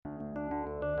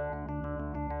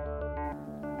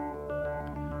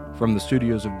From the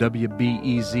studios of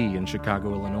WBEZ in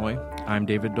Chicago, Illinois, I'm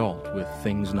David Dault with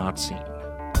Things Not Seen.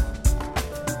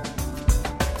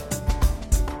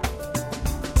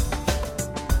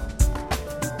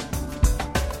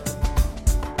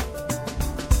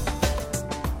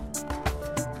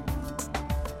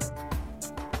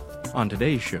 On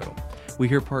today's show, we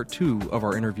hear part 2 of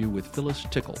our interview with Phyllis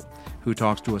Tickle, who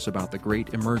talks to us about the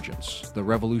Great Emergence, the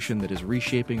revolution that is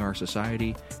reshaping our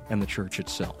society and the church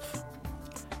itself.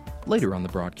 Later on the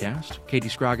broadcast, Katie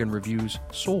Scroggin reviews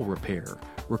Soul Repair,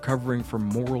 Recovering from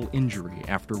Moral Injury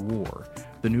After War,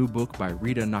 the new book by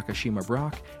Rita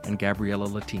Nakashima-Brock and Gabriella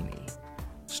Latini.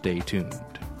 Stay tuned.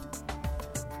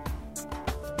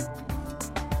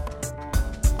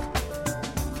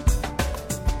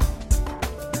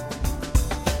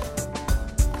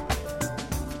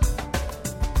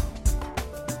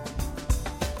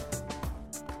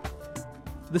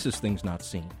 This is Things Not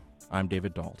Seen. I'm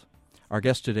David Dault. Our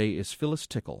guest today is Phyllis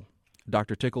Tickle.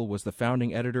 Dr. Tickle was the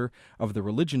founding editor of the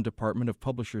Religion Department of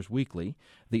Publishers Weekly,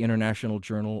 the international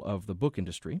journal of the book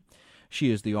industry.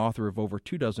 She is the author of over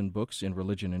 24 books in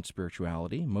religion and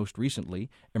spirituality, most recently,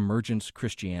 Emergence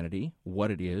Christianity,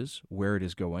 What It Is, Where It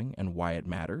Is Going, and Why It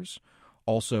Matters.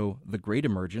 Also, The Great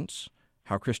Emergence,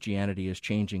 How Christianity is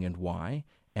Changing and Why,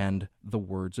 and The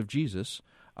Words of Jesus,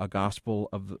 a gospel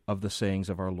of the sayings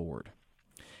of our Lord.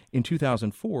 In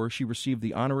 2004, she received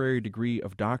the honorary degree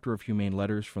of Doctor of Humane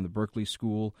Letters from the Berkeley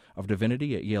School of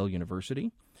Divinity at Yale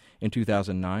University. In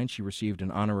 2009, she received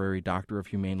an honorary Doctor of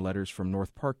Humane Letters from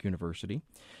North Park University.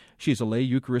 She is a lay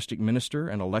Eucharistic minister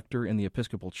and a lector in the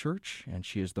Episcopal Church, and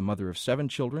she is the mother of 7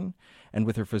 children, and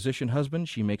with her physician husband,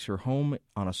 she makes her home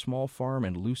on a small farm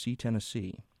in Lucy,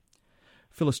 Tennessee.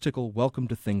 Phyllis Tickle, welcome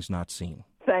to Things Not Seen.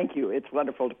 Thank you. It's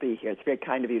wonderful to be here. It's very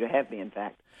kind of you to have me, in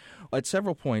fact. At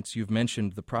several points, you've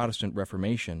mentioned the Protestant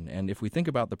Reformation, and if we think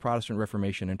about the Protestant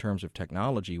Reformation in terms of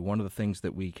technology, one of the things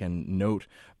that we can note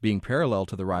being parallel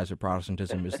to the rise of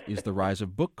Protestantism is the rise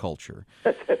of book culture.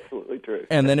 That's absolutely true.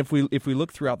 And then if we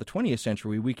look throughout the 20th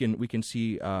century, we can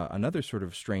see another sort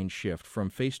of strange shift from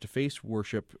face-to-face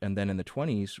worship, and then in the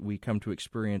 20s, we come to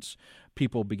experience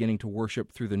people beginning to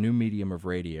worship through the new medium of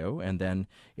radio, and then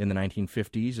in the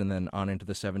 1950s and then on into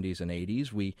the 70s and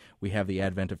 80s, we have the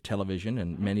advent of television,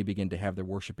 and many begin to have their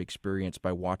worship experience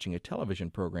by watching a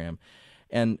television program.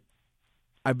 And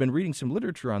I've been reading some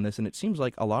literature on this, and it seems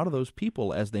like a lot of those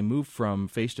people, as they move from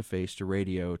face-to-face to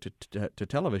radio to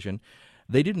television,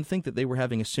 they didn't think that they were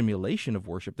having a simulation of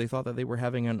worship. They thought that they were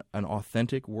having an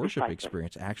authentic worship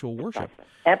experience, actual worship.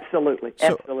 Absolutely,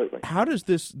 so absolutely. How does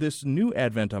this new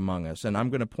advent among us, and I'm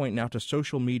going to point now to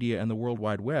social media and the World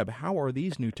Wide Web, how are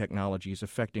these new technologies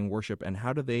affecting worship, and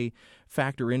how do they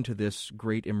factor into this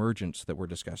great emergence that we're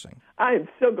discussing? I am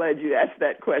so glad you asked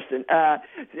that question.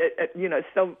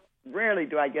 So rarely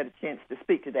do I get a chance to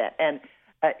speak to that. And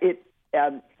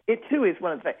it too is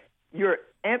one of the things. You're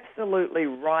absolutely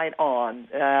right on.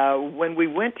 When we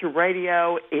went to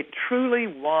radio, it truly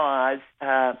was,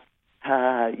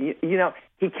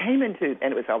 he came into,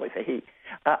 and it was always a he,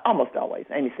 almost always,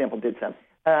 Amy Semple did some,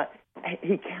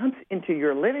 he comes into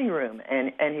your living room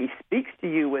and he speaks to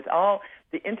you with all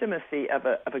the intimacy of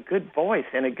a good voice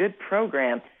and a good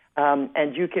program,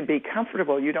 and you can be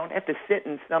comfortable. You don't have to sit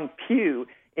in some pew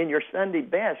in your Sunday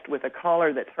best with a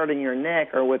collar that's hurting your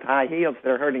neck or with high heels that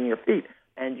are hurting your feet.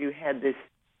 And you had this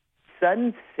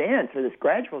sudden sense, or this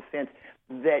gradual sense,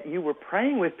 that you were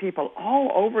praying with people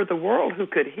all over the world who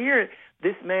could hear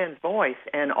this man's voice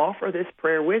and offer this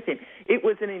prayer with him. It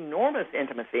was an enormous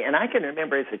intimacy. And I can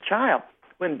remember as a child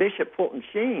when Bishop Fulton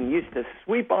Sheen used to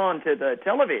sweep onto the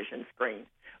television screen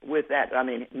with that. I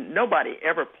mean, nobody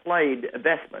ever played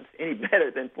vestments any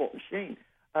better than Fulton Sheen.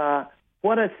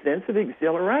 What a sense of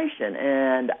exhilaration.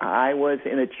 And I was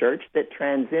in a church that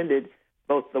transcended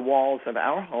both the walls of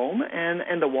our home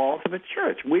and the walls of a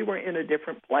church. We were in a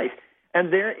different place.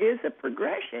 And there is a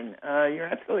progression. You're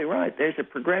absolutely right. There's a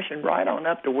progression right on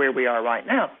up to where we are right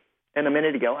now. And a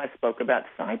minute ago, I spoke about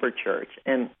cyber church.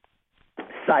 And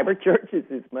cyber church is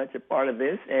as much a part of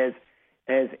this as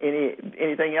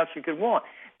anything else you could want.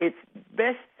 It's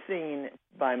best seen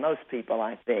by most people,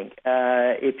 I think,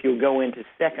 if you go into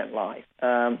Second Life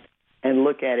and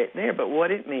look at it there. But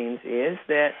what it means is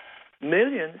that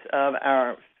millions of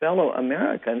our fellow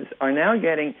Americans are now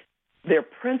getting their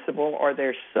principal or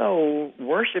their soul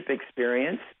worship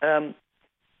experience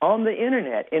on the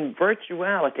Internet, in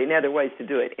virtuality. Now, there are ways to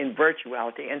do it, in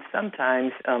virtuality, and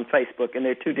sometimes Facebook, and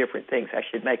they're two different things. I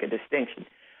should make a distinction.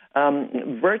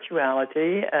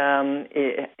 Virtuality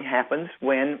it happens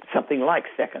when something like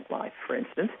Second Life, for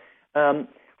instance,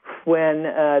 when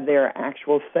there are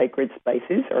actual sacred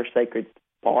spaces or sacred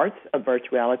parts of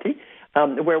virtuality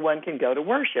where one can go to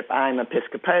worship. I'm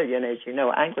Episcopalian, as you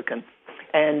know, Anglican.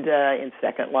 And in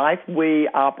Second Life, we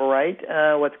operate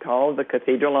what's called the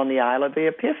Cathedral on the Isle of the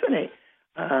Epiphany.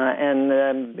 And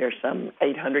there's some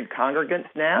 800 congregants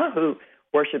now who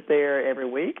worship there every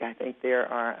week. I think there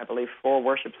are, I believe, 4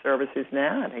 worship services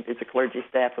now. I think there's a clergy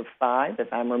staff of 5,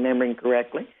 if I'm remembering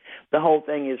correctly. The whole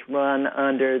thing is run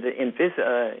under the in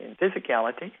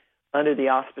physicality, under the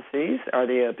auspices or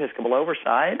the episcopal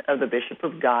oversight of the Bishop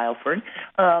of Guildford.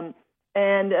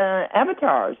 And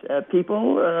avatars,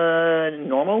 people,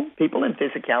 normal people in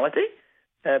physicality,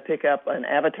 pick up an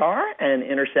avatar and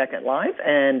enter Second Life,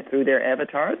 and through their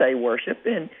avatar they worship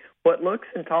in what looks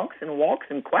and talks and walks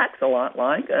and quacks a lot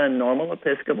like a normal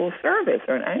Episcopal service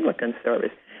or an Anglican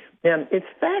service. And it's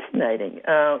fascinating.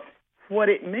 What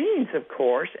it means, of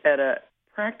course, at a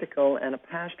practical and a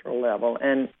pastoral level,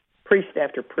 and priest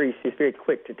after priest is very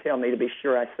quick to tell me to be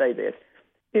sure I say this,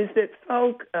 is that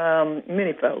folk,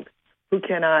 many folk, who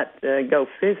cannot go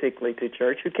physically to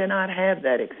church, who cannot have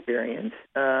that experience,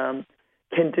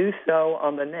 can do so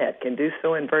on the net, can do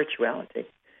so in virtuality,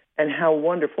 and how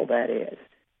wonderful that is.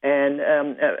 And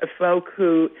folk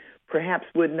who perhaps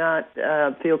would not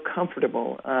feel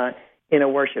comfortable in a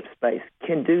worship space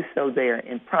can do so there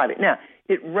in private. Now,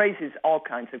 it raises all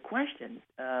kinds of questions.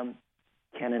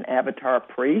 Can an avatar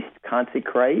priest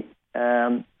consecrate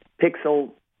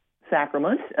pixel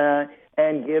sacraments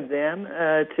and give them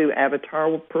to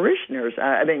avatar parishioners?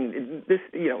 I mean, this,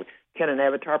 can an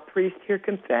avatar priest hear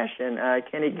confession?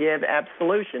 Can he give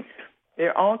absolution? There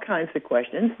are all kinds of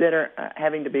questions that are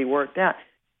having to be worked out,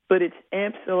 but it's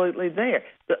absolutely there.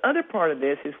 The other part of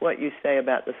this is what you say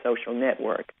about the social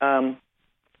network.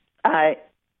 I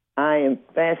am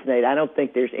fascinated. I don't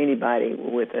think there's anybody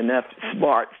with enough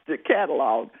smarts to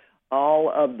catalog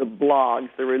all of the blogs,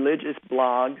 the religious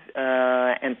blogs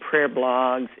and prayer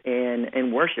blogs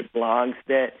and worship blogs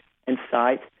and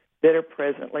sites that are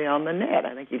presently on the net.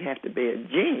 I think you'd have to be a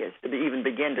genius to even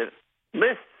begin to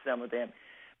list some of them.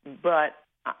 But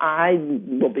I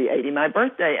will be 80 my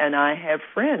birthday, and I have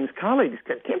friends, colleagues,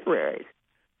 contemporaries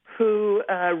who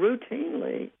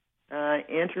routinely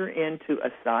enter into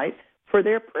a site for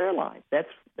their prayer life. That's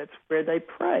where they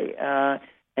pray.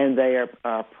 And they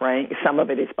are praying. Some of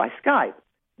it is by Skype,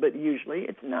 but usually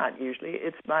it's not. Usually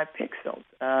it's by pixels.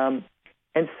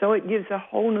 And so it gives a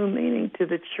whole new meaning to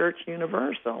the church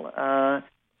universal,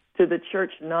 to the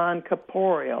church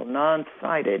non-corporeal,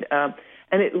 non-sighted.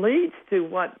 And it leads to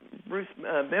what Bruce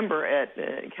Bimber at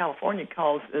California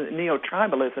calls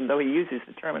neo-tribalism, though he uses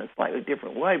the term in a slightly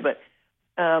different way. But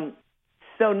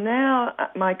so now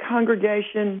my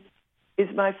congregation is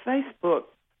my Facebook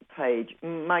page.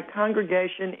 My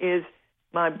congregation is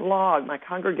my blog. My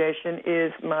congregation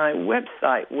is my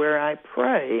website where I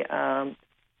pray.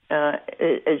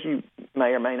 As you may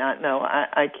or may not know,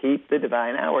 I keep the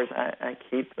Divine Hours. I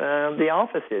keep the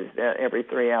offices every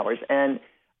 3 hours. And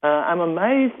I'm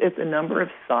amazed at the number of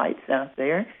sites out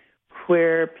there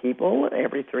where people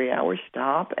every 3 hours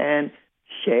stop and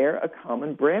share a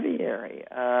common breviary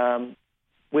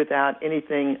without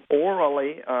anything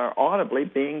orally or audibly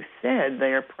being said.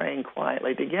 They are praying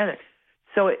quietly together.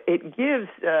 So it gives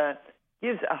a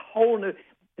whole new...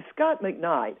 Scott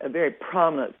McKnight, a very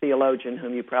prominent theologian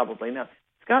whom you probably know,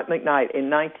 Scott McKnight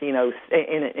in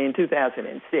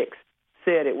 2006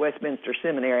 said at Westminster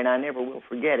Seminary, and I never will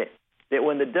forget it, that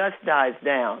when the dust dies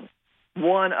down,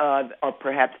 one of, or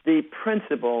perhaps the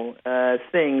principal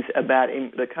things about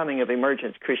the coming of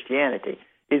emergent Christianity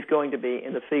is going to be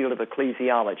in the field of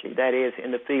ecclesiology. That is,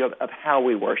 in the field of how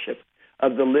we worship,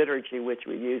 of the liturgy which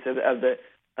we use, of the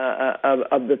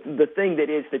thing that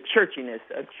is the churchiness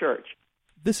of church.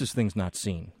 This is Things Not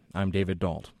Seen. I'm David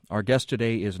Dault. Our guest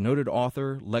today is noted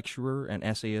author, lecturer, and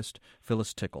essayist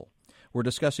Phyllis Tickle. We're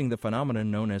discussing the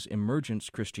phenomenon known as emergence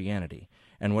Christianity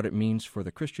and what it means for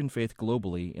the Christian faith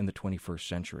globally in the 21st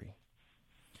century.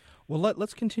 Well,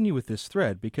 let's continue with this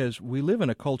thread, because we live in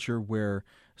a culture where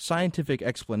scientific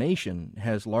explanation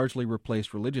has largely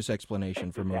replaced religious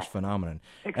explanation for most phenomenon.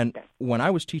 And when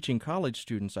I was teaching college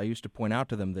students, I used to point out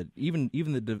to them that even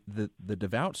the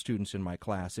devout students in my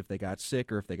class, if they got sick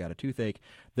or if they got a toothache,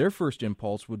 their first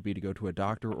impulse would be to go to a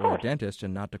doctor or a dentist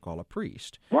and not to call a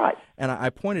priest. Right. And I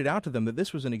pointed out to them that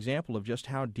this was an example of just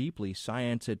how deeply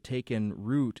science had taken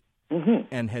root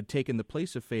and had taken the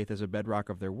place of faith as a bedrock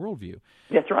of their worldview.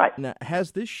 That's right. Now,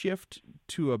 has this shift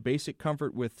to a basic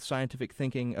comfort with scientific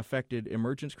thinking affected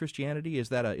emergence Christianity? Is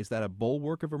that a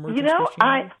bulwark of emergence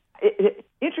Christianity?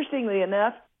 Interestingly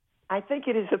enough, I think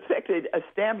it has affected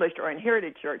established or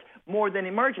inherited church more than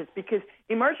emergence, because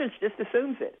emergence just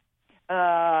assumes it.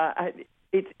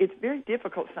 it's very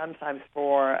difficult sometimes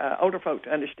for older folk to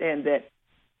understand that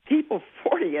people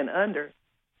 40 and under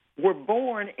were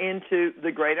born into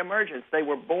the great emergence. They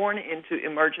were born into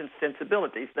emergent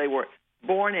sensibilities. They were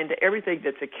born into everything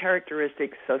that's a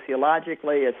characteristic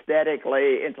sociologically,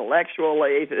 aesthetically,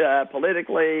 intellectually,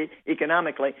 politically,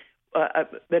 economically,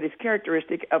 that is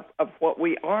characteristic of what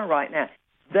we are right now.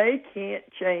 They can't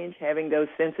change having those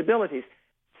sensibilities.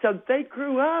 So they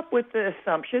grew up with the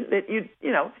assumption that,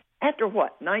 after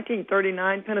what,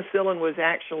 1939, penicillin was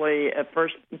actually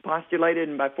first postulated,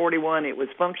 and by 41 it was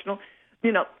functional.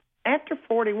 After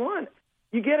 41,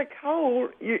 you get a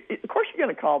cold, of course you're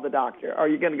going to call the doctor, or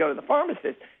you're going to go to the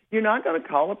pharmacist. You're not going to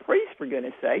call a priest, for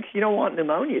goodness sakes. You don't want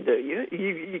pneumonia, do you?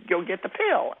 You go get the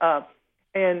pill.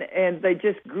 And they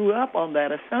just grew up on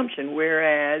that assumption,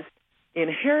 whereas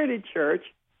inherited church,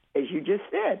 as you just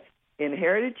said,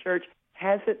 inherited church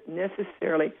hasn't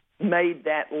necessarily made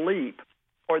that leap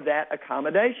or that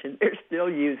accommodation. They're still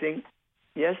using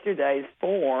yesterday's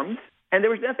forms, and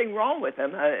there was nothing wrong with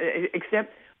them,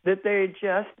 except that they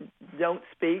just don't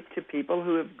speak to people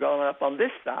who have grown up on this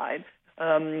side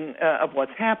of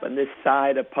what's happened, this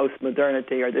side of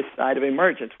postmodernity or this side of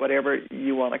emergence, whatever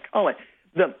you want to call it.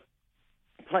 The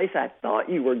place I thought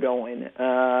you were going,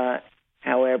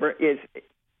 however, is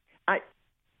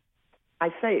I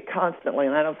say it constantly,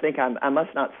 and I don't think I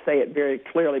must not say it very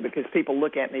clearly because people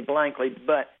look at me blankly,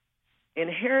 but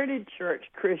inherited church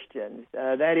Christians,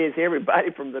 that is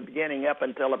everybody from the beginning up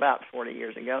until about 40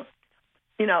 years ago,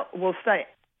 will say,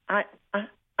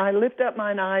 I lift up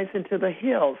mine eyes into the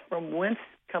hills, from whence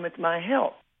cometh my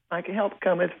help. My help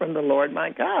cometh from the Lord my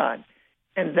God.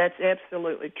 And that's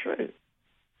absolutely true.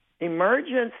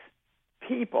 Emergence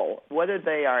people, whether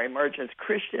they are emergence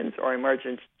Christians or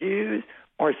emergence Jews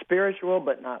or spiritual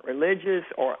but not religious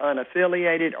or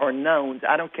unaffiliated or knowns,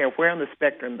 I don't care where on the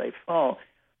spectrum they fall,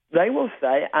 they will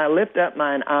say, I lift up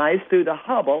mine eyes through the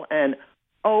Hubble and,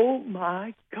 oh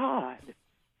my God,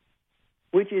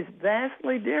 which is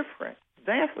vastly different.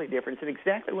 It's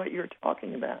exactly what you're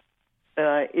talking about.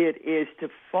 It is to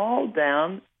fall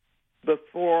down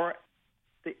before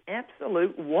the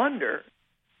absolute wonder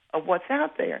of what's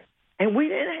out there. And we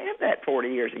didn't have that 40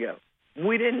 years ago.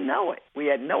 We didn't know it. We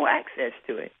had no access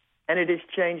to it. And it has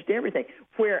changed everything.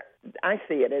 Where I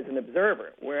see it as an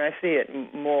observer, where I see it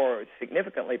more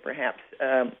significantly perhaps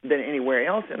than anywhere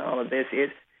else in all of this is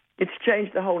it's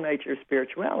changed the whole nature of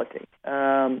spirituality.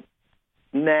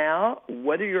 Now,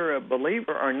 whether you're a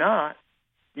believer or not,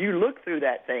 you look through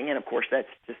that thing, and of course that's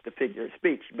just a figure of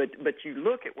speech, but you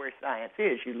look at where science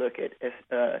is. You look at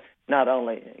not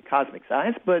only cosmic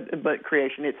science, but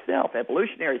creation itself,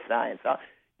 evolutionary science.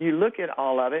 You look at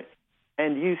all of it,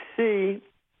 and you see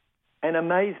an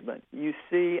amazement. You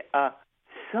see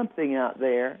something out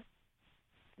there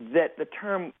that the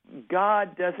term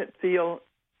God doesn't feel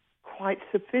quite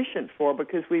sufficient for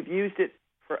because we've used it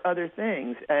for other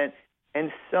things.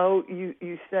 And so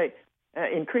you say,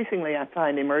 increasingly I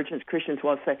find emergence Christians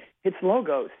will say, it's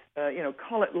logos,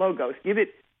 call it logos. Give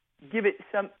it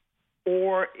some,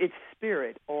 or it's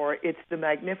spirit, or it's the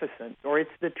magnificent, or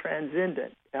it's the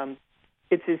transcendent.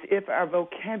 It's as if our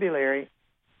vocabulary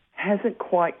hasn't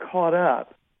quite caught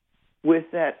up with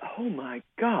that, oh my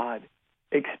God,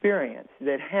 experience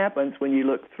that happens when you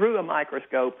look through a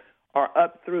microscope or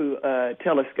up through a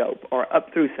telescope or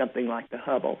up through something like the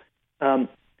Hubble.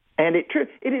 And it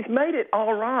has made it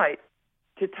all right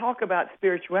to talk about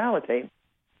spirituality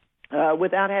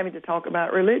without having to talk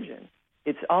about religion.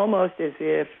 It's almost as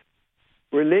if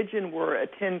religion were a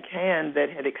tin can that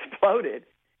had exploded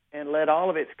and let all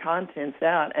of its contents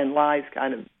out and lies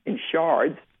kind of in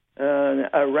shards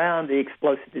around the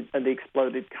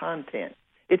exploded content.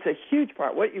 It's a huge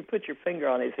part. What you put your finger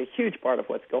on is a huge part of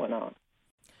what's going on.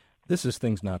 This is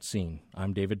Things Not Seen.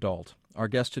 I'm David Dalt. Our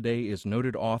guest today is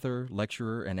noted author,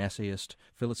 lecturer, and essayist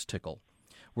Phyllis Tickle.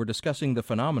 We're discussing the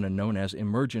phenomenon known as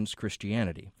emergence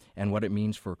Christianity and what it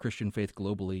means for Christian faith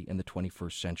globally in the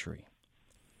 21st century.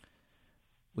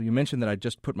 Well, you mentioned that I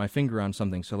just put my finger on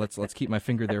something, so let's keep my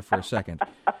finger there for a second.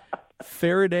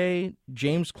 Faraday,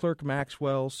 James Clerk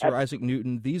Maxwell, Sir Isaac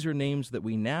Newton, these are names that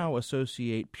we now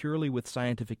associate purely with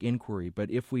scientific inquiry. But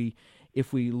if we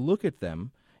look at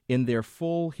them in their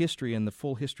full history and the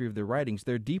full history of their writings,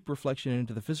 their deep reflection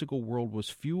into the physical world was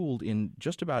fueled in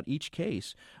just about each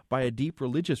case by a deep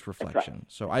religious reflection. Right.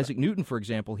 So Isaac Newton, for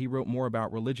example, he wrote more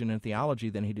about religion and theology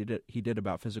than he did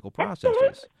about physical processes.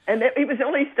 Absolutely. And he was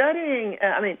only studying,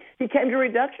 he came to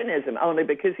reductionism only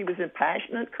because he was a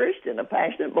passionate Christian, a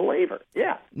passionate believer.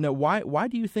 Yeah. Now, why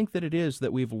do you think that it is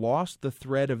that we've lost the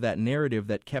thread of that narrative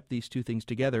that kept these two things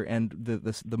together? And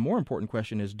the more important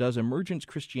question is, does emergence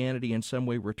Christianity in some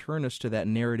way return us to that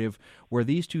narrative where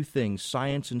these two things,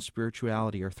 science and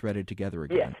spirituality, are threaded together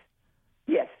again?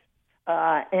 Yes.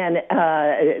 Well,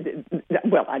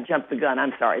 I jumped the gun.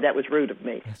 I'm sorry. That was rude of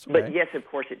me. That's okay. But yes, of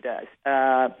course it does.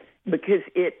 Because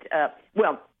it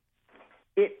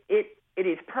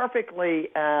is perfectly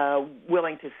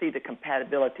willing to see the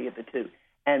compatibility of the two.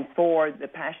 And for the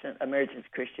passionate emergence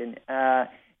Christian,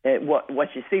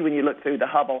 what you see when you look through the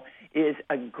Hubble is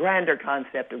a grander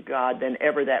concept of God than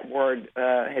ever that word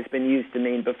has been used to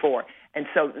mean before. And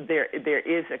so there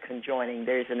is a conjoining.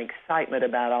 There's an excitement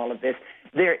about all of this.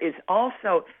 There is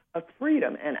also a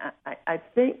freedom, and I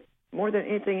think more than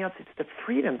anything else, it's the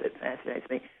freedom that fascinates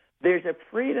me. There's a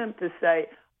freedom to say,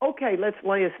 okay, let's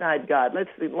lay aside God. Let's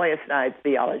lay aside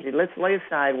theology. Let's lay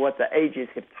aside what the ages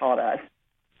have taught us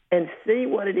and see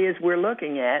what it is we're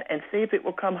looking at and see if it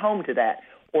will come home to that,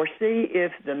 or see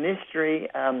if the mystery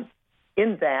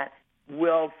in that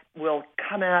will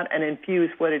come out and infuse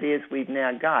what it is we've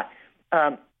now got.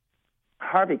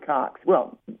 Harvey Cox,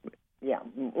 I'll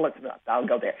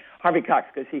go there. Harvey Cox,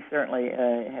 because he certainly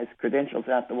has credentials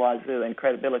out the wazoo and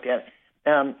credibility,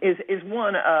 is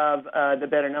one of the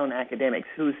better-known academics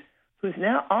who's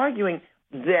now arguing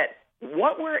that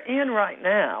what we're in right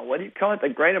now, what do you call it, the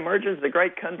great emergence, the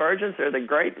great convergence, or the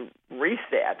great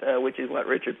reset, which is what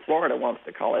Richard Florida wants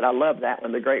to call it. I love that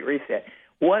one, the great reset.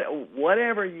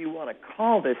 Whatever you want to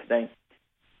call this thing,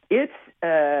 it's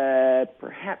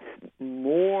perhaps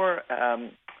more.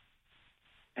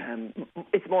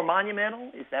 It's more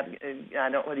monumental. I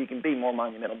don't know whether you can be more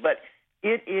monumental, but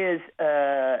it is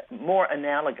more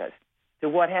analogous to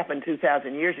what happened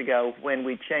 2,000 years ago when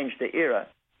we changed the era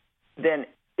than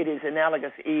it is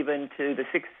analogous even to the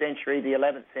 6th century, the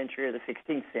 11th century, or the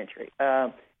 16th century.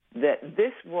 That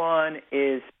this one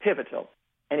is pivotal,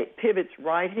 and it pivots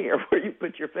right here where you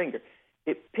put your finger.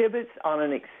 It pivots on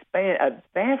a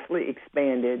vastly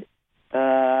expanded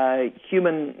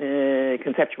human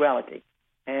conceptuality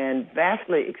and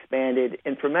vastly expanded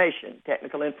information.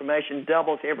 Technical information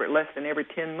doubles less than every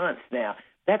 10 months now.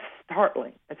 That's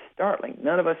startling.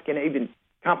 None of us can even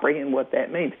comprehend what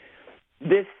that means.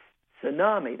 This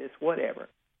tsunami, this whatever,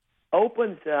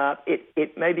 opens up,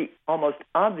 it maybe almost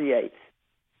obviates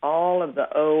all of the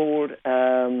old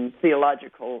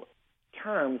theological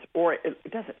terms, or it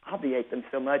doesn't obviate them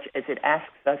so much as it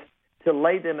asks us to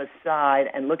lay them aside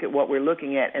and look at what we're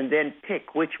looking at and then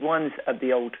pick which ones of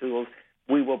the old tools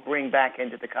we will bring back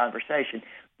into the conversation.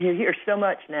 You hear so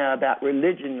much now about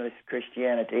religionless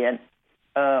Christianity and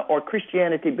or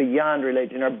Christianity beyond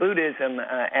religion, or Buddhism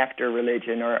after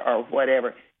religion, or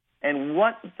whatever. And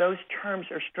what those terms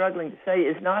are struggling to say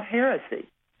is not heresy.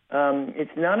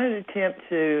 It's not an attempt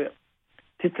to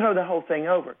throw the whole thing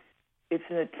over. It's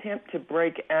an attempt to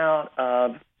break out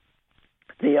of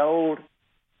the old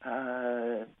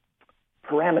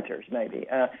parameters, maybe,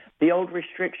 the old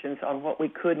restrictions on what we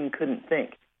could and couldn't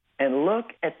think, and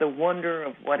look at the wonder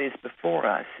of what is before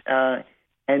us,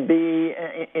 and be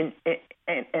and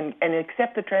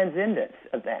accept the transcendence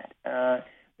of that.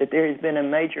 That there has been a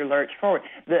major lurch forward.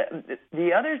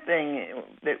 The other thing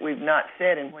that we've not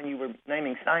said, and when you were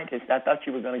naming scientists, I thought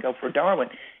you were going to go for Darwin,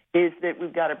 is that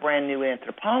we've got a brand new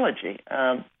anthropology.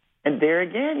 And there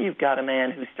again, you've got a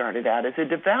man who started out as a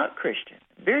devout Christian,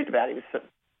 very devout. He was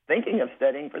thinking of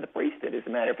studying for the priesthood, as a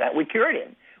matter of fact. We cured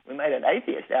him. We made an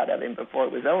atheist out of him before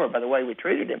it was over by the way we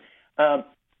treated him,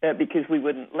 because we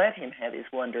wouldn't let him have his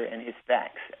wonder and his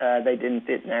facts. They didn't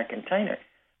fit in our container.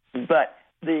 But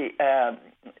the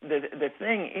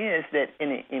thing is that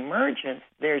in emergence,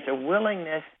 there's a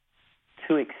willingness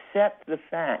to accept the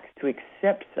facts, to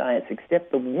accept science,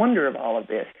 accept the wonder of all of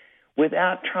this,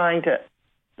 without trying to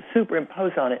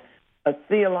superimpose on it a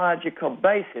theological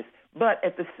basis. But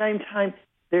at the same time,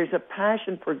 there's a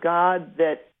passion for God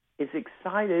that is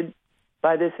excited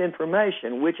by this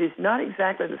information, which is not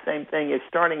exactly the same thing as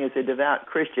starting as a devout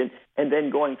Christian and then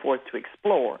going forth to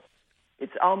explore.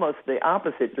 It's almost the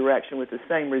opposite direction with the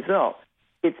same result.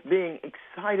 It's being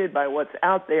excited by what's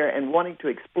out there and wanting to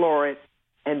explore it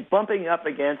and bumping up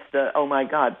against the oh my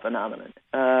God phenomenon,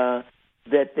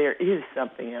 that there is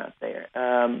something out there.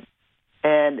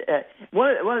 And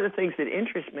one of the things that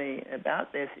interests me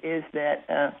about this is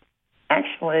that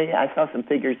actually I saw some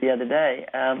figures the other day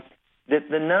that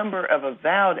the number of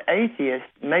avowed atheists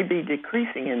may be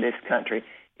decreasing in this country.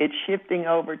 it's shifting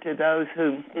over to those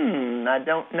who, I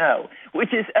don't know,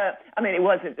 which is, it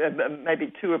wasn't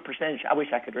maybe 2%. I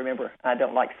wish I could remember. I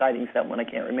don't like citing something when I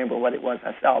can't remember what it was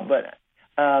I saw, but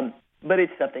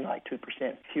it's something like 2%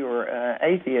 fewer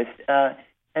atheists and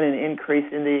an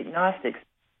increase in the agnostics.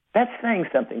 That's saying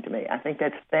something to me. I think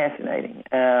that's fascinating.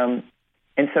 And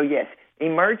so, yes,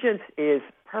 emergence is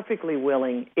perfectly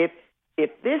willing. If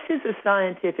this is a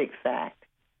scientific fact,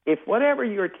 if whatever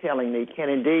you're telling me can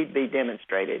indeed be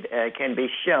demonstrated, can be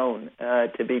shown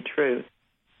to be true,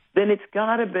 then it's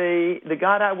got to be, the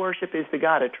God I worship is the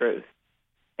God of truth.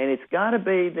 And it's got to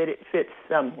be that it fits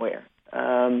somewhere.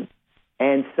 And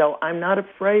so I'm not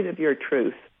afraid of your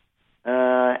truth.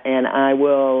 And I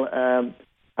will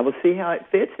see how it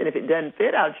fits, and if it doesn't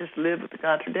fit, I'll just live with the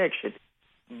contradiction.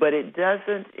 But it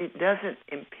doesn't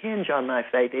impinge on my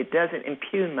faith. It doesn't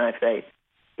impugn my faith.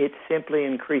 It simply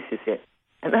increases it.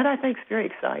 And that, I think, is very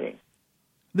exciting.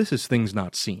 This is Things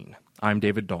Not Seen. I'm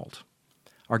David Dalt.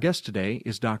 Our guest today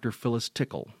is Dr. Phyllis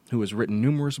Tickle, who has written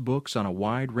numerous books on a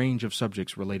wide range of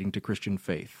subjects relating to Christian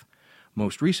faith.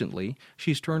 Most recently,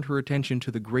 she's turned her attention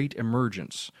to the Great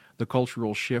Emergence, the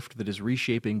cultural shift that is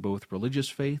reshaping both religious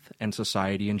faith and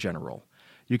society in general.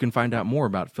 You can find out more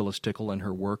about Phyllis Tickle and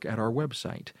her work at our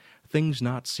website,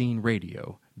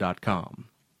 thingsnotseenradio.com.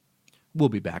 We'll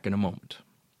be back in a moment.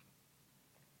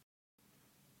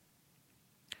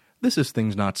 This is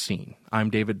Things Not Seen.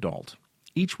 I'm David Dalt.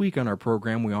 Each week on our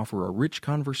program, we offer a rich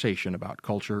conversation about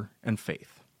culture and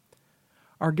faith.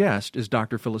 Our guest is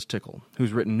Dr. Phyllis Tickle,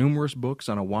 who's written numerous books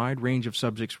on a wide range of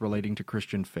subjects relating to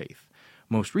Christian faith.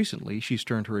 Most recently, she's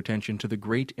turned her attention to the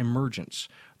Great Emergence,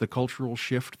 the cultural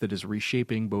shift that is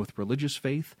reshaping both religious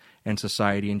faith and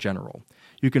society in general.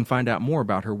 You can find out more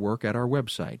about her work at our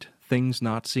website,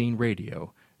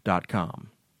 thingsnotseenradio.com.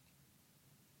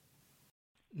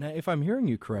 Now, if I'm hearing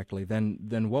you correctly,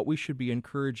 then what we should be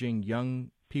encouraging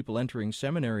young people entering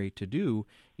seminary to do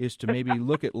is to maybe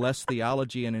look at less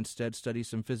theology and instead study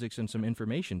some physics and some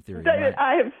information theory. David,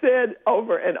 I have said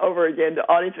over and over again to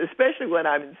audiences, especially when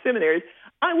I'm in seminaries,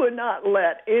 I would not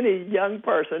let any young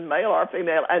person, male or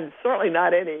female, and certainly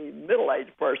not any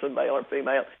middle-aged person, male or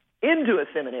female, into a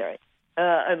seminary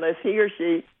unless he or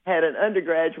she had an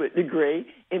undergraduate degree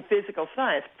in physical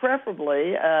science,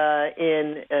 preferably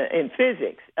in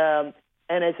physics, and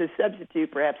as a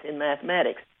substitute perhaps in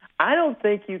mathematics. I don't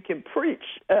think you can preach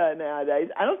nowadays.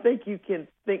 I don't think you can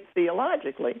think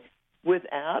theologically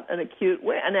without an acute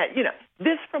way. And that,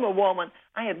 this from a woman.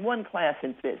 I had one class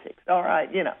in physics. All right,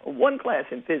 one class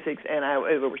in physics, and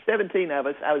there were 17 of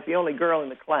us. I was the only girl in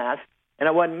the class, and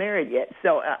I wasn't married yet.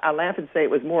 So I laugh and say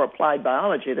it was more applied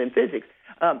biology than physics.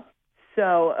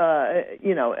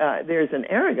 There's an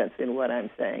arrogance in what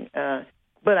I'm saying.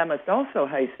 But I must also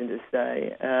hasten to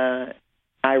say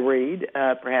I read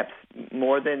perhaps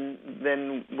more than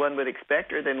one would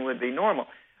expect or than would be normal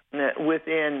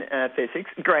within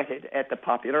physics, granted at the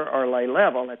popular or lay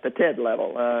level, at the TED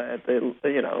level, at the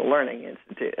Learning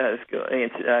Institute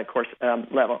course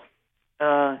level,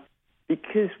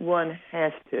 because one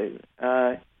has to.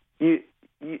 You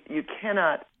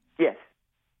cannot. Yes,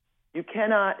 you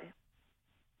cannot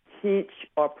teach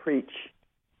or preach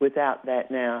without that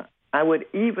now. I would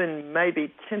even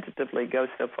maybe tentatively go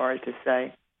so far as to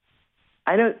say,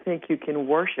 I don't think you can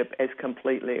worship as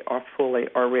completely or fully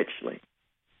or richly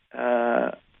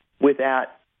without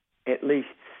at least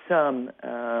some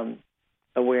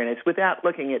awareness, without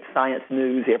looking at science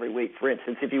news every week, for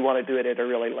instance, if you want to do it at a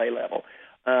really lay level,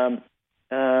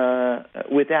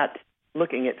 without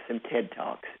looking at some TED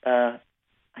Talks. I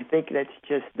think that's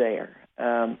just there.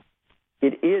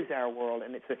 It is our world,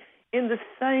 and it's in the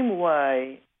same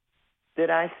way that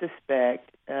I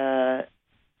suspect by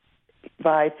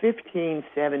 15,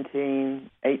 17,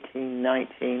 18,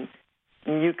 19,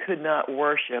 you could not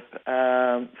worship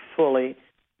fully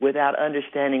without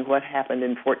understanding what happened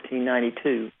in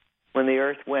 1492 when the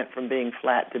earth went from being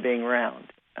flat to being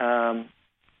round. And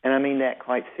I mean that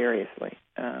quite seriously.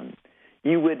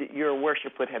 Your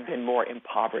worship would have been more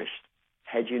impoverished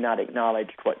had you not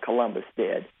acknowledged what Columbus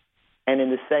did. And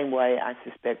in the same way, I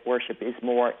suspect worship is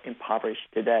more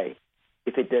impoverished today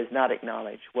if it does not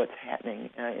acknowledge what's happening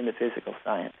in the physical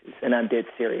sciences. And I'm dead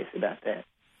serious about that.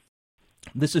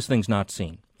 This is Things Not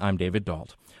Seen. I'm David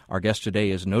Dalt. Our guest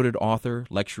today is noted author,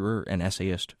 lecturer, and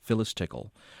essayist Phyllis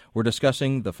Tickle. We're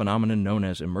discussing the phenomenon known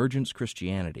as emergence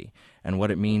Christianity and what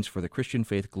it means for the Christian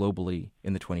faith globally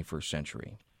in the 21st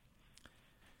century.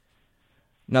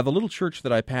 Now, the little church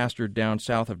that I pastored down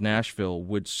south of Nashville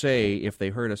would say, if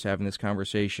they heard us having this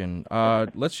conversation,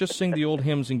 let's just sing the old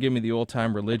hymns and give me the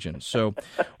old-time religion. So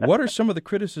what are some of the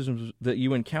criticisms that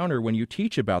you encounter when you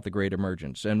teach about the Great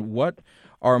Emergence? And what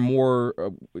are more,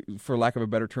 for lack of a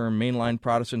better term, mainline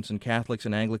Protestants and Catholics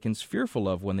and Anglicans fearful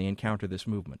of when they encounter this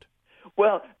movement?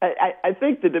 Well, I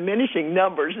think the diminishing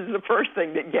numbers is the first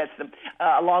thing that gets them,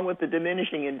 along with the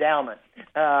diminishing endowment,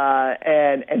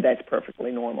 and that's perfectly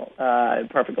normal,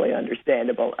 perfectly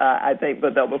understandable. I think,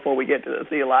 but though before we get to the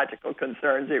theological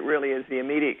concerns, it really is the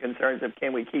immediate concerns of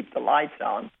can we keep the lights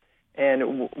on,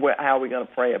 and how are we going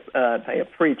to pay a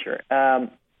preacher.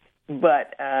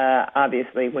 But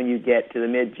obviously, when you get to the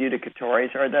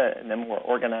mid-judicatories or the more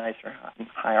organized or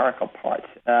hierarchical parts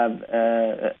of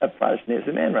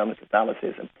Protestantism and Roman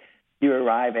Catholicism, you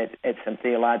arrive at some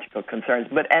theological concerns.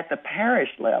 But at the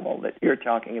parish level that you're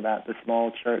talking about, the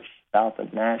small church south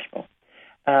of Nashville,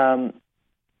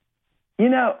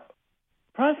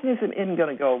 Protestantism isn't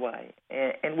going to go away,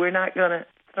 and we're not going to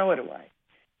throw it away.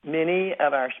 Many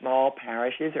of our small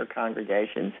parishes or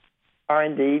congregations are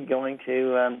indeed going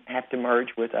to have to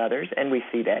merge with others, and we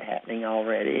see that happening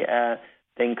already. A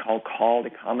thing called Call to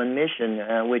Common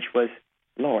Mission, which was,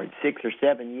 6 or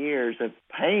 7 years of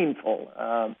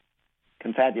painful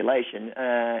confabulation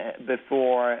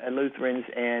before Lutherans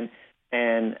and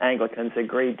Anglicans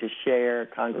agreed to share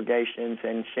congregations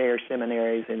and share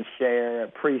seminaries and share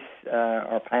priests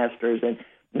or pastors, and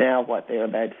now there are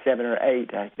about 7 or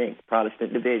 8, I think,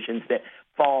 Protestant divisions that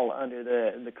fall under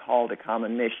the Call to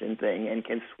Common Mission thing and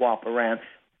can swap around.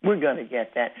 We're going to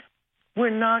get that. We're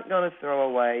not going to throw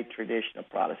away traditional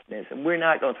Protestantism. We're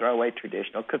not going to throw away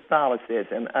traditional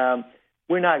Catholicism.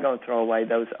 We're not going to throw away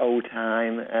those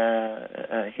old-time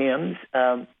hymns.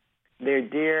 They're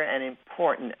dear and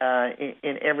important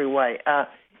in every way.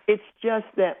 It's just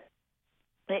that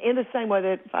in the same way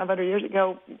that 500 years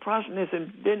ago,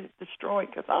 Protestantism didn't destroy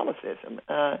Catholicism.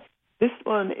 This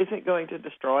one isn't going to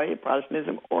destroy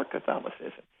Protestantism or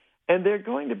Catholicism. And they're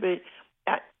going to be,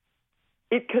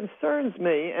 it concerns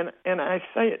me, and I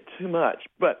say it too much,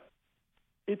 but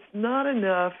it's not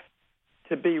enough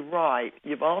to be right.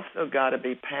 You've also got to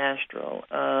be pastoral.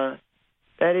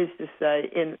 That is to say,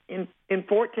 in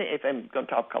 14, if I'm going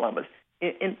to talk Columbus,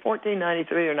 in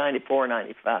 1493 or 94 or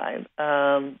 95,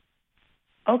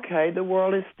 okay, the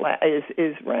world is flat,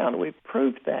 is round. We've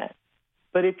proved that.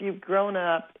 But if you've grown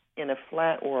up in a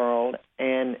flat world,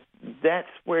 and that's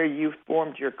where you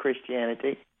formed your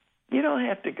Christianity, you don't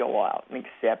have to go out and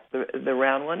accept the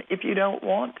round one if you don't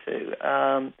want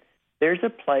to. There's a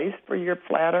place for your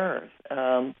flat earth,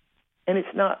 and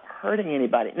it's not hurting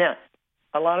anybody. Now,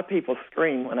 a lot of people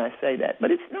scream when I say that,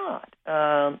 but it's not.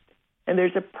 And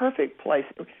there's a perfect place.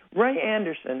 Ray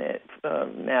Anderson,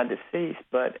 now deceased,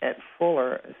 but at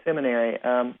Fuller Seminary,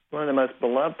 one of the most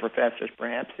beloved professors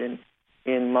perhaps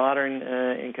in modern,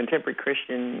 in contemporary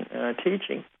Christian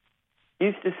teaching,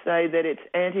 used to say that it's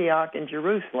Antioch and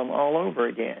Jerusalem all over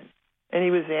again. And he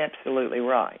was absolutely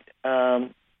right.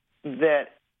 That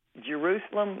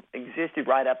Jerusalem existed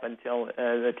right up until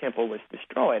the temple was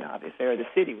destroyed, obviously, or the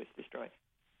city was destroyed.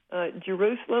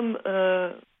 Jerusalem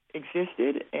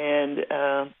existed and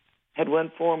had one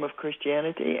form of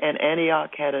Christianity, and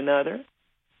Antioch had another.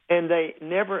 And they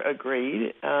never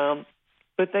agreed.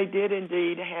 But they did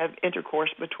indeed have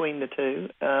intercourse between the two.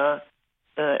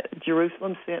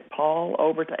 Jerusalem sent Paul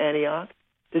over to Antioch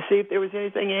to see if there was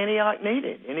anything Antioch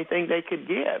needed, anything they could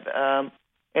give. And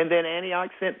then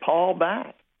Antioch sent Paul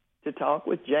back to talk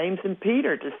with James and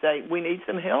Peter to say, we need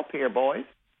some help here, boys.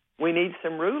 We need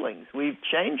some rulings. We've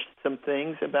changed some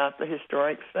things about the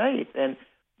historic faith. And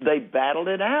they battled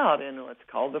it out in what's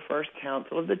called the First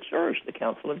Council of the Church, the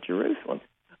Council of Jerusalem.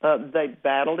 They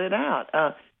battled it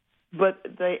out. But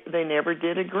they never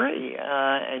did agree.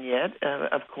 And yet,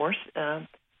 of course,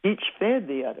 each fed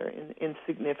the other in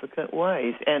significant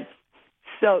ways. And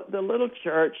so the little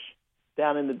church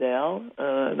down in the Dell,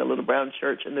 the little brown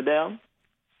church in the Dell,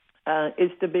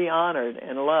 is to be honored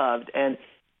and loved. And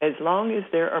as long as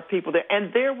there are people there,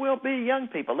 and there will be young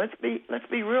people, let's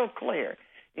be real clear.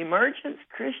 Emergence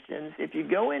Christians, if you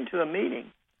go into a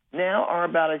meeting, now are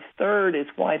about a third as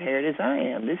white-haired as I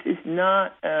am. This is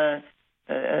not...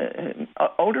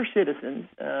 older citizens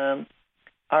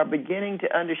are beginning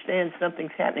to understand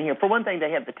something's happening here. For one thing,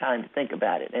 they have the time to think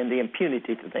about it and the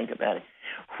impunity to think about it,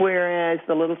 whereas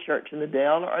the little church in the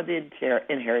Dell, or the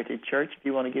inherited church, if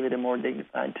you want to give it a more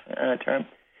dignified term,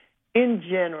 in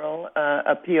general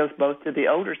appeals both to the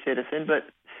older citizen, but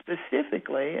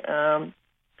specifically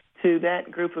to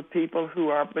that group of people who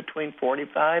are between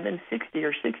 45 and 60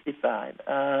 or 65.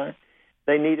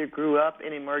 They neither grew up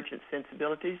in emergent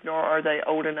sensibilities, nor are they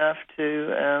old enough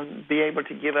to be able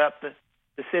to give up the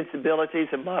sensibilities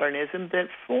of modernism that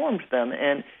formed them.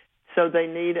 And so they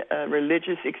need a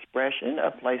religious expression,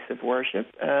 a place of worship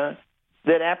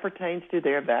that appertains to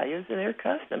their values and their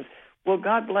customs. Well,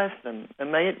 God bless them,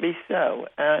 and may it be so.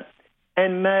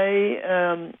 And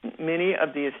may many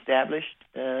of the established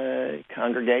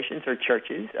congregations or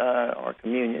churches or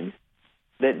communions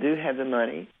that do have the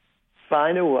money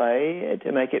find a way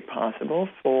to make it possible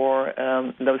for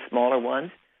those smaller ones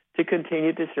to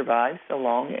continue to survive so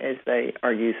long as they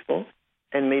are useful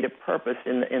and meet a purpose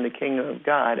in the kingdom of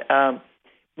God.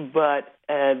 But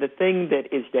the thing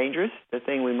that is dangerous, the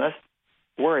thing we must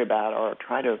worry about or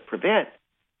try to prevent,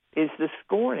 is the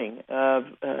scorning of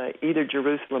either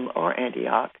Jerusalem or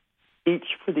Antioch,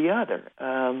 each for the other.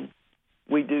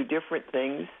 We do different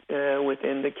things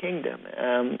within the kingdom,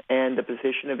 and the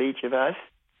position of each of us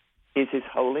is as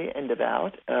holy and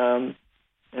devout as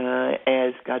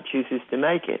God chooses to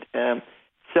make it.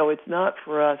 So it's not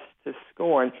for us to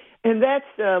scorn, and that's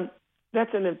I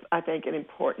think an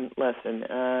important lesson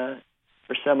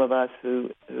for some of us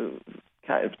who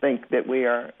kind of think that we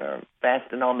are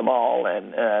fast and on the ball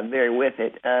and very with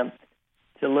it.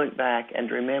 To look back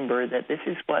and remember that this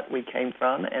is what we came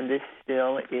from, and this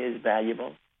still is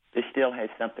valuable. This still has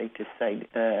something to say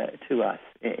to us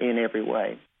in every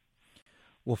way.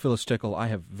 Well, Phyllis Tickle, I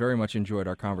have very much enjoyed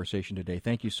our conversation today.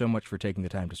 Thank you so much for taking the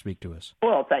time to speak to us.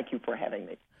 Well, thank you for having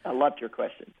me. I loved your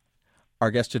questions.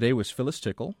 Our guest today was Phyllis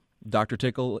Tickle. Dr.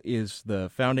 Tickle is the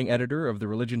founding editor of the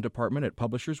Religion Department at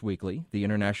Publishers Weekly, the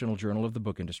international journal of the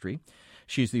book industry.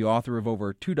 She's the author of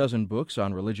over 24 books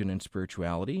on religion and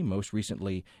spirituality, most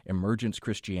recently Emergence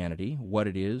Christianity, What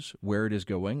It Is, Where It Is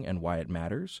Going, and Why It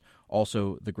Matters,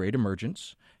 also The Great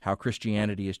Emergence, How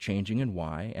Christianity is Changing and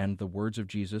Why, and The Words of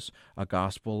Jesus, A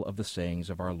Gospel of the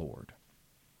Sayings of Our Lord.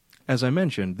 As I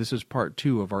mentioned, this is part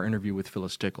 2 of our interview with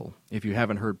Phyllis Tickle. If you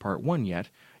haven't heard part 1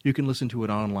 yet, you can listen to it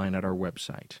online at our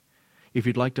website. If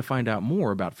you'd like to find out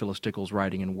more about Phyllis Tickle's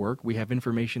writing and work, we have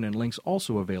information and links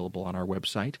also available on our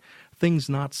website,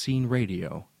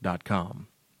 thingsnotseenradio.com.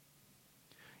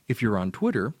 If you're on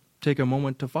Twitter, take a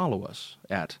moment to follow us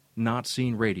at Not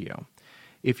Seen Radio.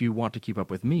 If you want to keep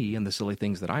up with me and the silly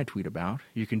things that I tweet about,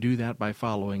 you can do that by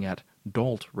following at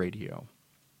Dalt Radio.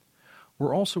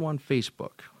 We're also on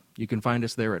Facebook. You can find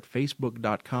us there at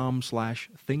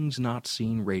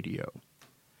facebook.com/thingsnotseenradio.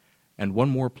 And one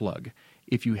more plug.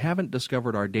 If you haven't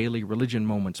discovered our daily Religion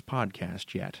Moments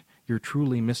podcast yet, you're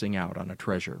truly missing out on a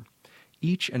treasure.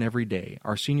 Each and every day,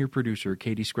 our senior producer,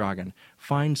 Katie Scroggin,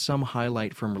 finds some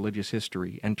highlight from religious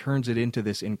history and turns it into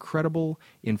this incredible,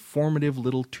 informative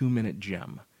little 2-minute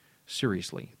gem.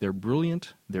 Seriously, they're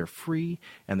brilliant, they're free,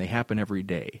 and they happen every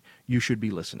day. You should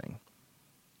be listening.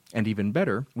 And even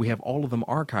better, we have all of them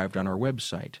archived on our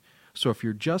website. So if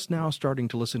you're just now starting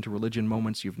to listen to Religion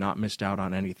Moments, you've not missed out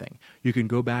on anything. You can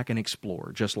go back and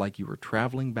explore, just like you were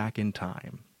traveling back in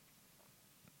time.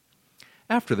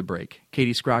 After the break,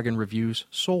 Katie Scroggin reviews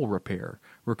Soul Repair,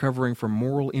 Recovering from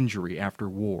Moral Injury After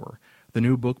War, the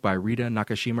new book by Rita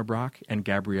Nakashima-Brock and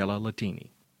Gabriella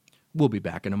Latini. We'll be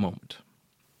back in a moment.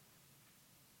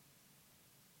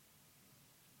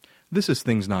 This is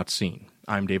Things Not Seen.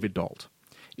 I'm David Dalt.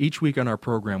 Each week on our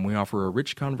program, we offer a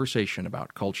rich conversation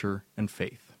about culture and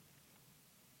faith.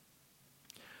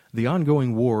 The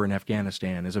ongoing war in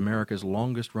Afghanistan is America's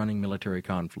longest-running military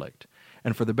conflict,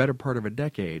 and for the better part of a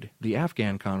decade, the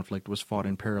Afghan conflict was fought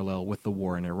in parallel with the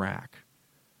war in Iraq.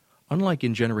 Unlike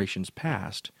in generations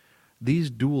past,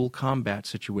 these dual combat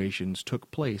situations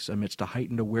took place amidst a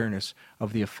heightened awareness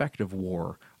of the effect of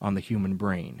war on the human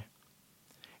brain.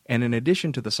 And in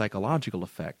addition to the psychological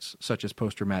effects, such as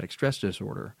post-traumatic stress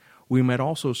disorder, we might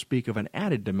also speak of an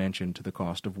added dimension to the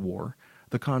cost of war,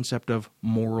 the concept of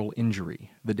moral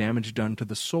injury, the damage done to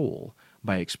the soul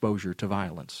by exposure to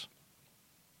violence.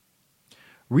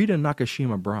 Rita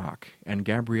Nakashima-Brock and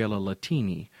Gabriella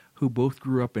Latini, who both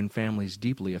grew up in families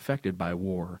deeply affected by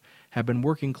war, have been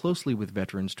working closely with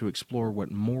veterans to explore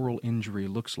what moral injury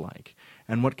looks like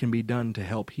and what can be done to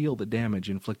help heal the damage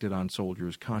inflicted on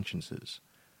soldiers' consciences.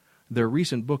 Their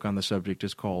recent book on the subject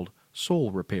is called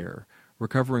Soul Repair,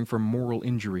 Recovering from Moral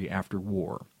Injury After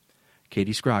War.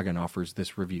 Katie Scroggin offers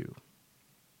this review.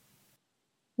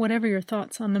 Whatever your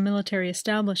thoughts on the military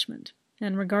establishment,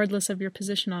 and regardless of your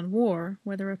position on war,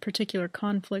 whether a particular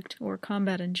conflict or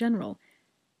combat in general,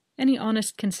 any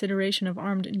honest consideration of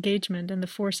armed engagement and the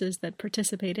forces that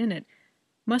participate in it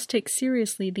must take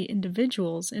seriously the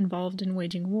individuals involved in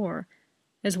waging war,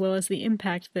 as well as the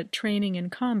impact that training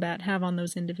and combat have on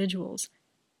those individuals.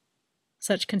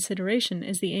 Such consideration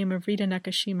is the aim of Rita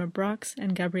Nakashima-Brock's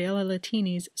and Gabriella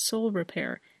Latini's Soul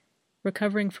Repair,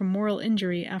 Recovering from Moral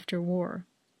Injury After War.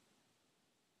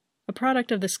 A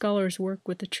product of the scholars' work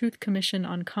with the Truth Commission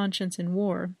on Conscience in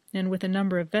War and with a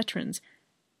number of veterans,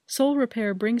 Soul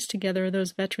Repair brings together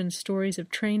those veterans' stories of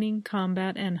training,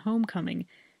 combat, and homecoming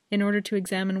in order to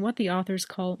examine what the authors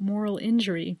call moral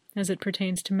injury as it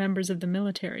pertains to members of the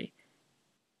military.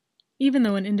 Even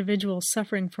though an individual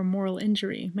suffering from moral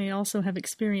injury may also have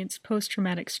experienced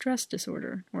post-traumatic stress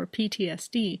disorder, or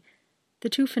PTSD, the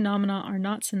two phenomena are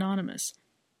not synonymous.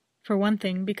 For one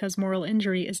thing, because moral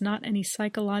injury is not any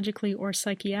psychologically or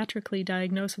psychiatrically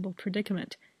diagnosable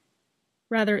predicament.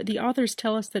 Rather, the authors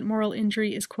tell us that moral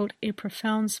injury is, quote, a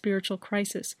profound spiritual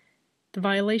crisis, the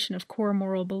violation of core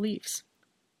moral beliefs.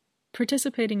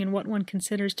 Participating in what one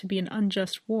considers to be an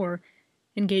unjust war,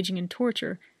 engaging in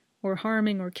torture, or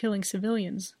harming or killing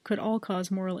civilians could all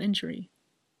cause moral injury.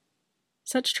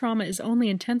 Such trauma is only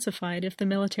intensified if the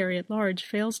military at large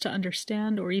fails to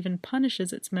understand or even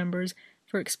punishes its members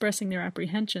for expressing their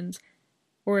apprehensions,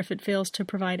 or if it fails to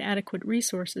provide adequate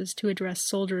resources to address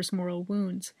soldiers' moral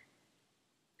wounds.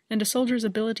 And a soldier's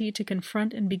ability to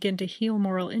confront and begin to heal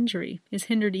moral injury is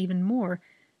hindered even more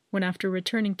when, after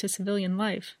returning to civilian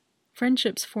life,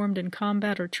 friendships formed in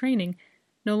combat or training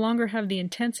no longer have the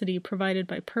intensity provided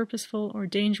by purposeful or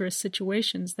dangerous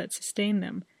situations that sustain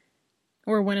them,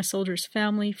 or when a soldier's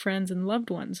family, friends, and loved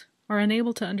ones are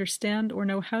unable to understand or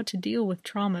know how to deal with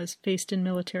traumas faced in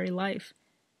military life.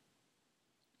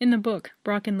 In the book,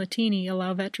 Brock and Latini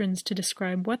allow veterans to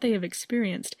describe what they have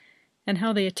experienced and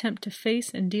how they attempt to face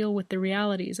and deal with the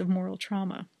realities of moral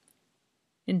trauma.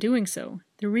 In doing so,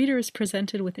 the reader is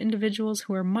presented with individuals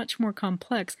who are much more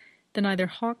complex than either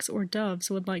hawks or doves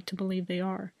would like to believe they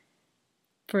are.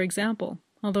 For example,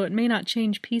 although it may not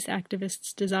change peace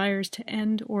activists' desires to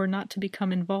end or not to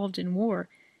become involved in war,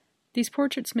 these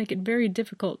portraits make it very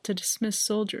difficult to dismiss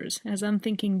soldiers as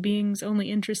unthinking beings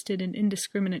only interested in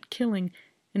indiscriminate killing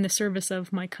in the service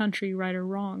of my country, right or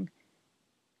wrong.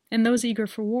 And those eager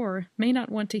for war may not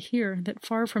want to hear that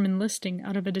far from enlisting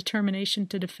out of a determination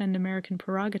to defend American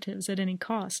prerogatives at any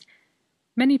cost,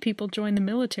 many people join the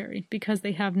military because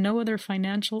they have no other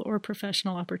financial or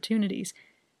professional opportunities,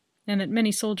 and that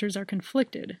many soldiers are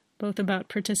conflicted, both about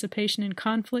participation in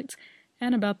conflicts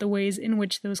and about the ways in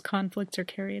which those conflicts are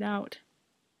carried out.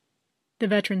 The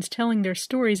veterans telling their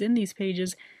stories in these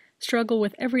pages struggle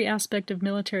with every aspect of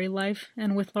military life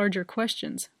and with larger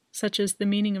questions, such as the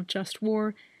meaning of just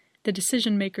war, the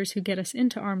decision-makers who get us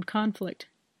into armed conflict,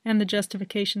 and the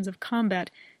justifications of combat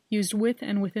used with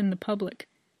and within the public.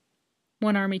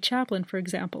 One Army chaplain, for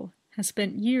example, has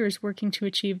spent years working to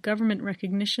achieve government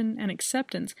recognition and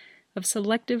acceptance of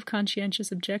selective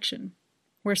conscientious objection,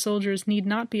 where soldiers need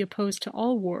not be opposed to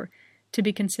all war to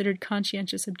be considered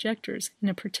conscientious objectors in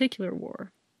a particular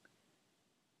war.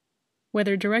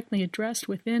 Whether directly addressed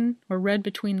within or read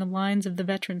between the lines of the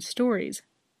veterans' stories,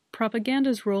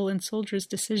 propaganda's role in soldiers'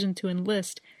 decision to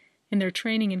enlist, in their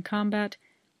training in combat,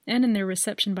 and in their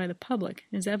reception by the public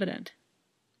is evident.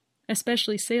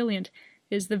 Especially salient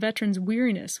is the veterans'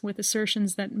 weariness with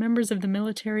assertions that members of the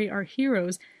military are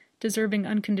heroes deserving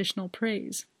unconditional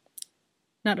praise.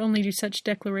 Not only do such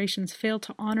declarations fail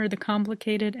to honor the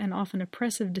complicated and often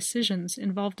oppressive decisions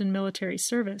involved in military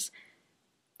service,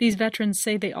 these veterans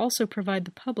say they also provide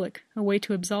the public a way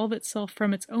to absolve itself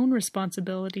from its own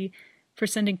responsibility for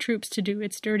sending troops to do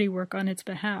its dirty work on its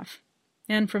behalf,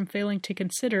 and from failing to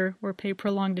consider or pay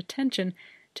prolonged attention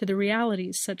to the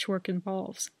realities such work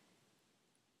involves.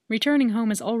 Returning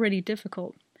home is already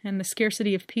difficult, and the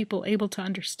scarcity of people able to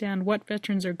understand what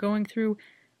veterans are going through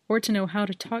or to know how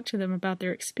to talk to them about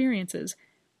their experiences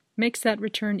makes that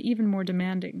return even more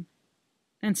demanding.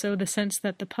 And so the sense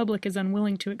that the public is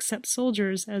unwilling to accept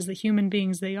soldiers as the human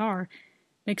beings they are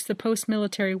makes the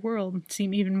post-military world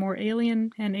seem even more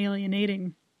alien and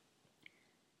alienating.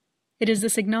 It is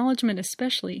this acknowledgement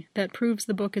especially that proves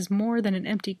the book is more than an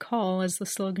empty call, as the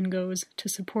slogan goes, to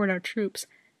support our troops.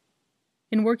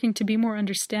 In working to be more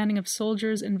understanding of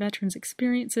soldiers' and veterans'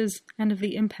 experiences and of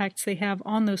the impacts they have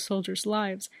on those soldiers'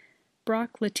 lives,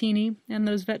 Brock, Latini, and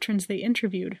those veterans they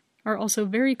interviewed are also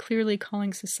very clearly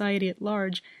calling society at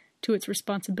large to its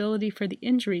responsibility for the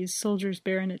injuries soldiers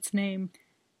bear in its name,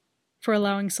 for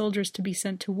allowing soldiers to be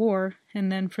sent to war,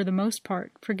 and then, for the most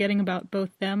part, forgetting about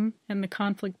both them and the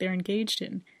conflict they're engaged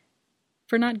in,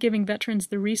 for not giving veterans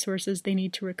the resources they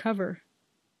need to recover,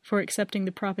 for accepting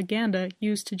the propaganda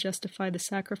used to justify the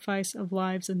sacrifice of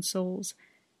lives and souls.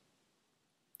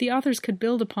 The authors could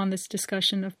build upon this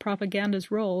discussion of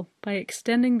propaganda's role by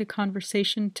extending the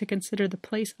conversation to consider the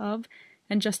place of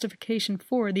and justification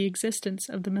for the existence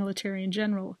of the military in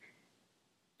general.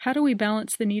 How do we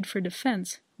balance the need for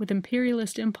defense with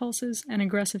imperialist impulses and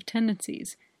aggressive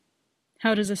tendencies?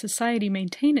 How does a society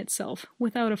maintain itself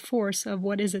without a force of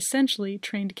what is essentially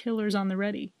trained killers on the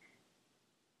ready?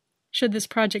 Should this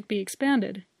project be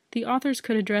expanded, the authors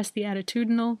could address the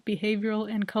attitudinal, behavioral,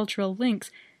 and cultural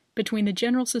links between the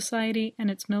general society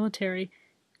and its military,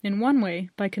 in one way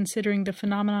by considering the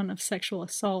phenomenon of sexual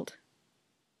assault.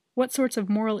 What sorts of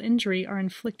moral injury are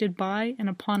inflicted by and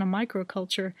upon a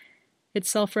microculture,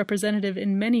 itself representative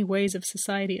in many ways of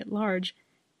society at large,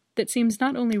 that seems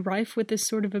not only rife with this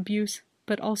sort of abuse,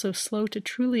 but also slow to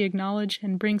truly acknowledge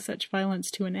and bring such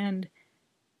violence to an end?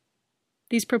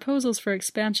 These proposals for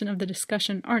expansion of the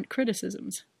discussion aren't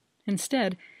criticisms.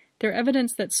 Instead, they're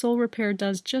evidence that Soul Repair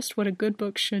does just what a good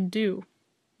book should do,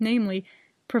 namely,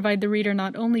 provide the reader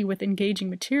not only with engaging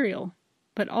material,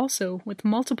 but also with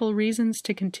multiple reasons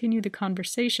to continue the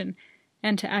conversation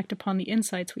and to act upon the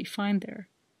insights we find there.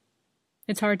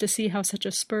 It's hard to see how such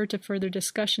a spur to further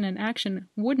discussion and action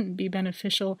wouldn't be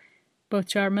beneficial both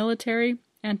to our military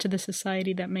and to the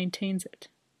society that maintains it.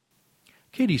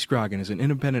 Katie Scroggin is an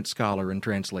independent scholar and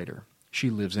translator. She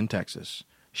lives in Texas.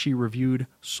 She reviewed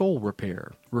Soul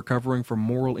Repair, Recovering from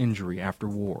Moral Injury After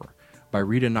War, by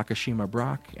Rita Nakashima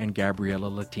Brock and Gabriella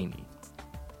Latini.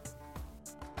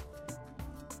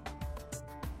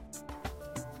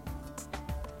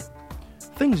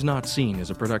 Things Not Seen is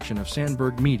a production of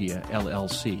Sandberg Media,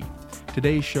 LLC.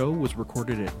 Today's show was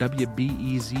recorded at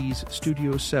WBEZ's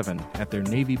Studio 7 at their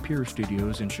Navy Pier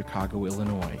Studios in Chicago,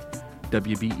 Illinois.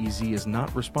 WBEZ is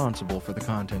not responsible for the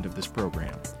content of this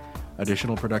program.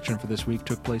 Additional production for this week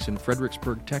took place in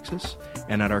Fredericksburg, Texas,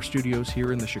 and at our studios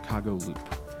here in the Chicago Loop.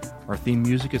 Our theme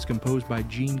music is composed by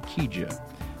Gene Kija.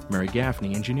 Mary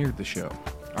Gaffney engineered the show.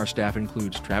 Our staff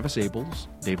includes Travis Abels,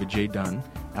 David J. Dunn,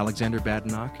 Alexander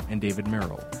Badenoch, and David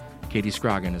Merrill. Katie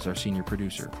Scroggin is our senior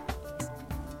producer.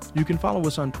 You can follow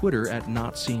us on Twitter at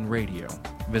Not Seen Radio.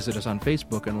 Visit us on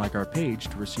Facebook and like our page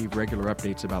to receive regular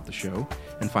updates about the show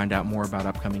and find out more about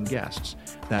upcoming guests.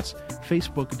 That's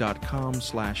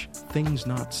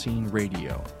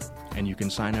facebook.com/thingsnotseenradio. And you can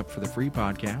sign up for the free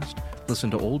podcast,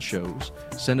 listen to old shows,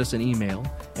 send us an email,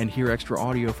 and hear extra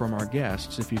audio from our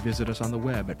guests if you visit us on the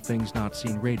web at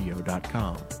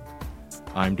thingsnotseenradio.com.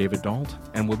 I'm David Dalt,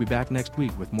 and we'll be back next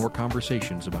week with more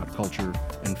conversations about culture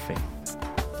and faith.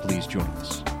 Please join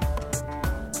us.